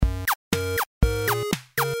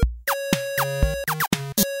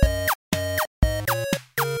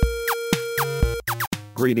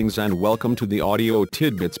Greetings and welcome to the Audio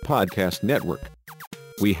Tidbits Podcast Network.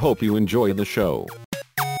 We hope you enjoy the show.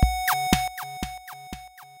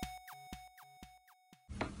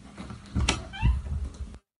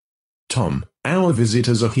 Tom, our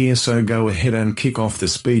visitors are here, so go ahead and kick off the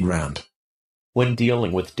speed round. When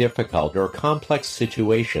dealing with difficult or complex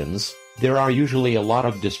situations, there are usually a lot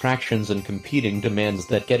of distractions and competing demands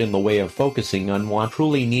that get in the way of focusing on what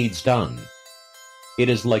truly needs done. It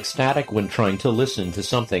is like static when trying to listen to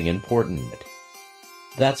something important.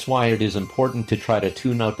 That's why it is important to try to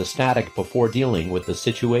tune out the static before dealing with the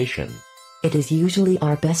situation. It is usually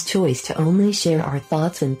our best choice to only share our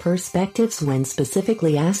thoughts and perspectives when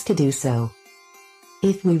specifically asked to do so.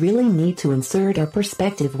 If we really need to insert our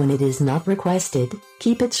perspective when it is not requested,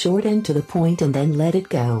 keep it short and to the point and then let it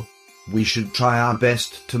go. We should try our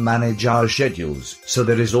best to manage our schedules so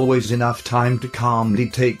there is always enough time to calmly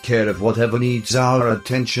take care of whatever needs our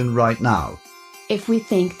attention right now. If we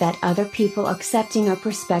think that other people accepting our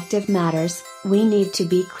perspective matters, we need to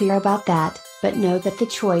be clear about that, but know that the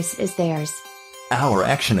choice is theirs. Our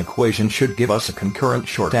action equation should give us a concurrent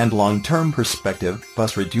short and long-term perspective,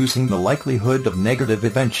 thus reducing the likelihood of negative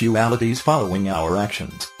eventualities following our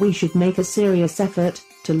actions. We should make a serious effort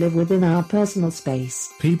to live within our personal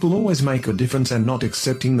space. People always make a difference, and not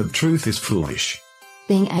accepting the truth is foolish.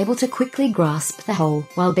 Being able to quickly grasp the whole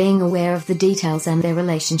while being aware of the details and their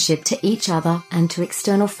relationship to each other and to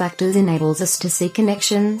external factors enables us to see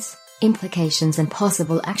connections, implications and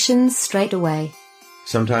possible actions straight away.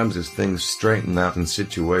 Sometimes as things straighten out and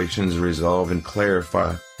situations resolve and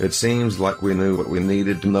clarify, it seems like we knew what we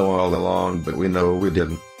needed to know all along, but we know we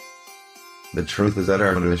didn't. The truth is that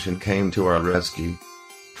our intuition came to our rescue.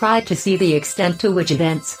 Try to see the extent to which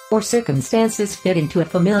events or circumstances fit into a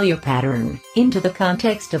familiar pattern, into the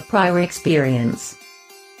context of prior experience.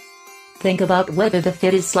 Think about whether the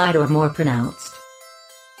fit is slight or more pronounced.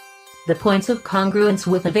 The points of congruence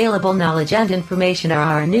with available knowledge and information are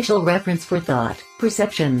our initial reference for thought,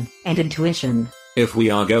 perception, and intuition. If we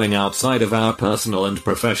are going outside of our personal and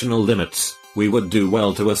professional limits, we would do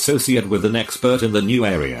well to associate with an expert in the new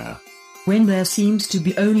area. When there seems to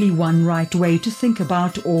be only one right way to think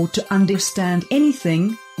about or to understand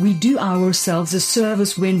anything, we do ourselves a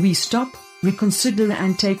service when we stop, reconsider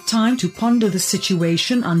and take time to ponder the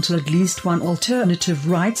situation until at least one alternative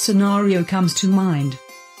right scenario comes to mind.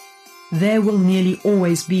 There will nearly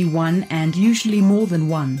always be one, and usually more than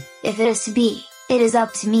one. If it is to be, it is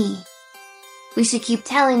up to me. We should keep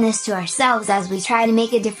telling this to ourselves as we try to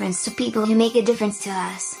make a difference to people who make a difference to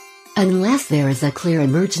us. Unless there is a clear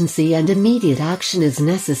emergency and immediate action is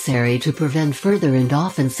necessary to prevent further and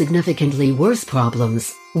often significantly worse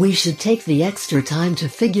problems, we should take the extra time to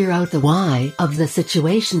figure out the why of the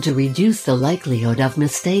situation to reduce the likelihood of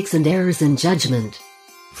mistakes and errors in judgment.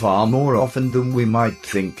 Far more often than we might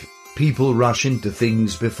think, people rush into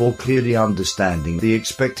things before clearly understanding the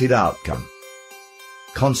expected outcome.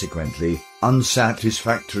 Consequently,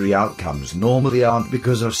 unsatisfactory outcomes normally aren't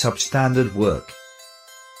because of substandard work.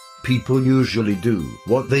 People usually do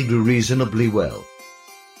what they do reasonably well.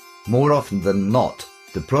 More often than not,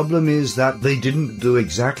 the problem is that they didn't do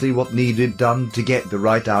exactly what needed done to get the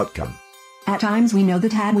right outcome. At times we know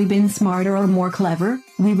that had we been smarter or more clever,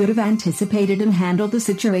 we would have anticipated and handled the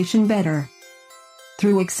situation better.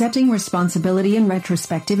 Through accepting responsibility and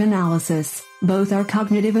retrospective analysis, both our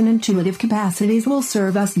cognitive and intuitive capacities will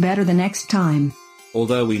serve us better the next time.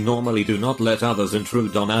 Although we normally do not let others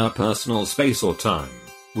intrude on our personal space or time,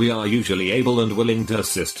 we are usually able and willing to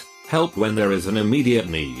assist, help when there is an immediate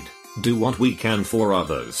need, do what we can for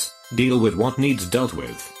others, deal with what needs dealt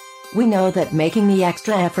with. We know that making the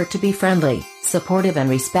extra effort to be friendly, supportive and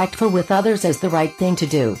respectful with others is the right thing to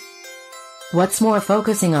do. What's more,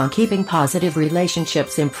 focusing on keeping positive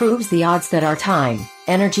relationships improves the odds that our time,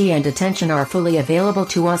 energy and attention are fully available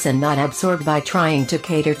to us and not absorbed by trying to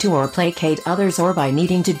cater to or placate others or by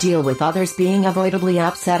needing to deal with others being avoidably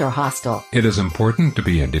upset or hostile. It is important to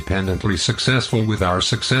be independently successful, with our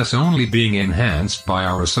success only being enhanced by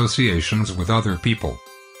our associations with other people.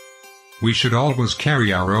 We should always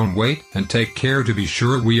carry our own weight and take care to be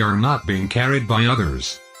sure we are not being carried by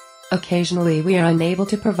others. Occasionally we are unable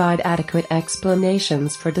to provide adequate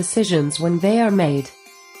explanations for decisions when they are made.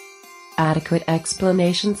 Adequate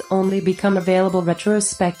explanations only become available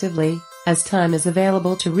retrospectively, as time is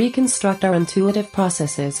available to reconstruct our intuitive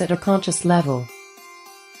processes at a conscious level.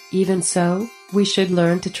 Even so, we should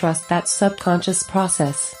learn to trust that subconscious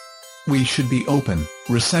process. We should be open,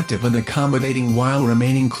 receptive and accommodating while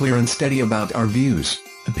remaining clear and steady about our views,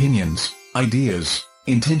 opinions, ideas,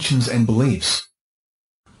 intentions and beliefs.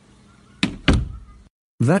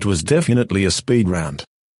 That was definitely a speed round.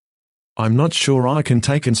 I'm not sure I can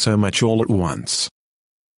take in so much all at once.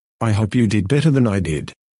 I hope you did better than I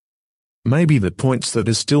did. Maybe the points that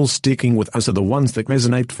are still sticking with us are the ones that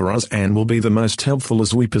resonate for us and will be the most helpful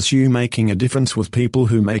as we pursue making a difference with people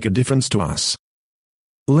who make a difference to us.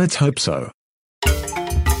 Let's hope so.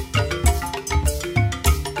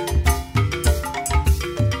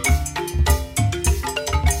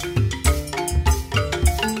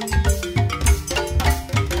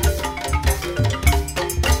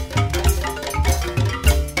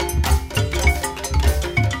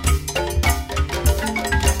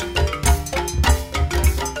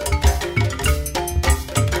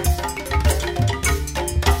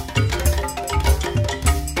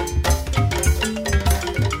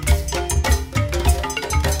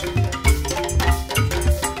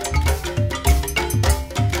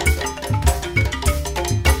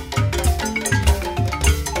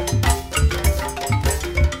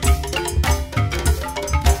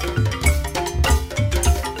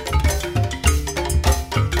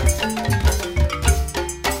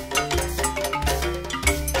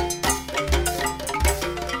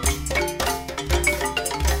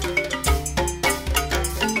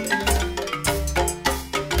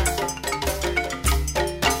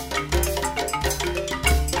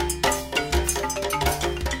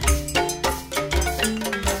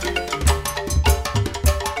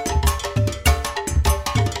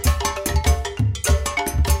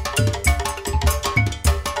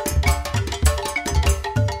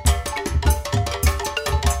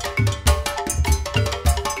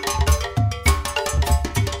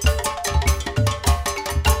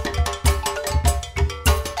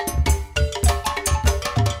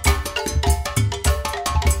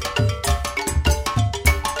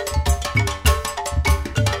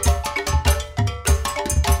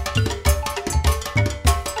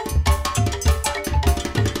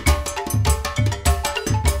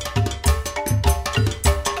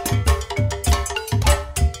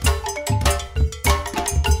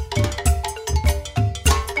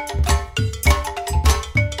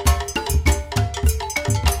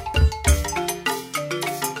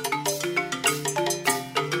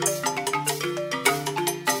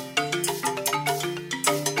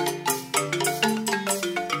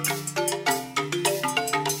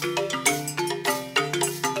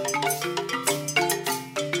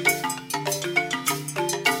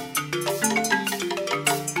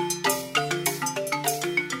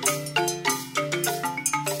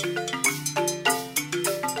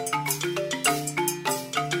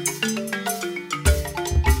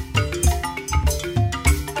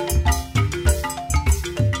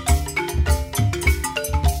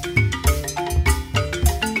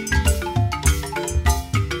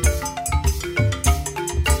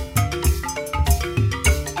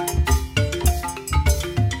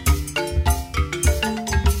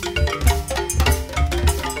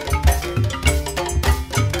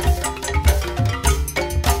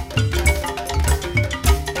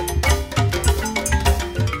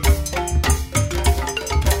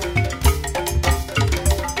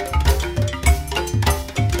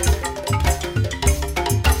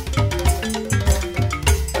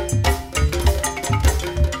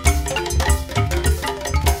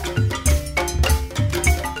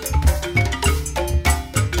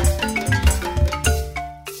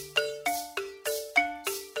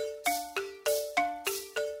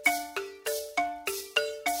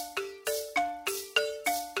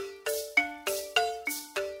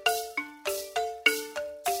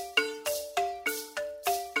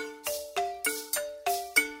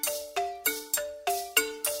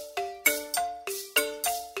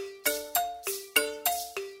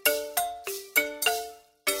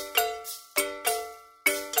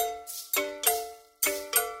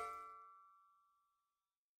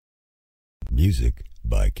 Music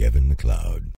by Kevin MacLeod.